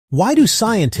Why do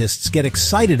scientists get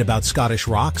excited about Scottish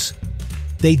rocks?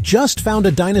 They just found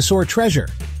a dinosaur treasure.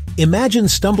 Imagine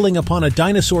stumbling upon a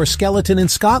dinosaur skeleton in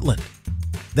Scotland.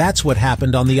 That's what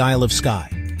happened on the Isle of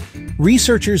Skye.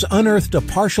 Researchers unearthed a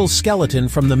partial skeleton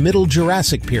from the Middle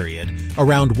Jurassic period,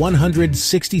 around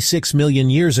 166 million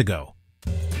years ago.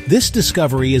 This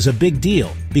discovery is a big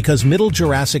deal because Middle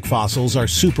Jurassic fossils are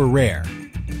super rare.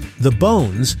 The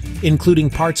bones,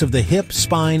 including parts of the hip,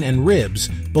 spine, and ribs,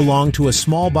 belong to a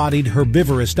small-bodied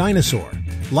herbivorous dinosaur,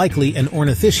 likely an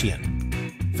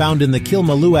ornithischian. Found in the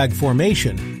Kilmaluag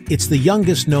Formation, it's the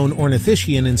youngest known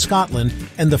ornithischian in Scotland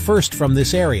and the first from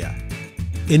this area.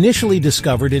 Initially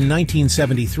discovered in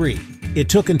 1973, it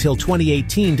took until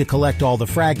 2018 to collect all the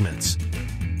fragments.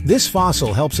 This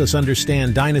fossil helps us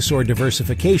understand dinosaur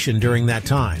diversification during that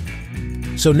time.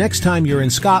 So next time you're in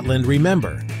Scotland,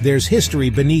 remember, there's history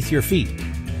beneath your feet.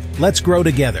 Let's grow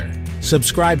together.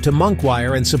 Subscribe to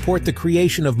MonkWire and support the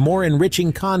creation of more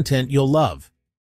enriching content you'll love.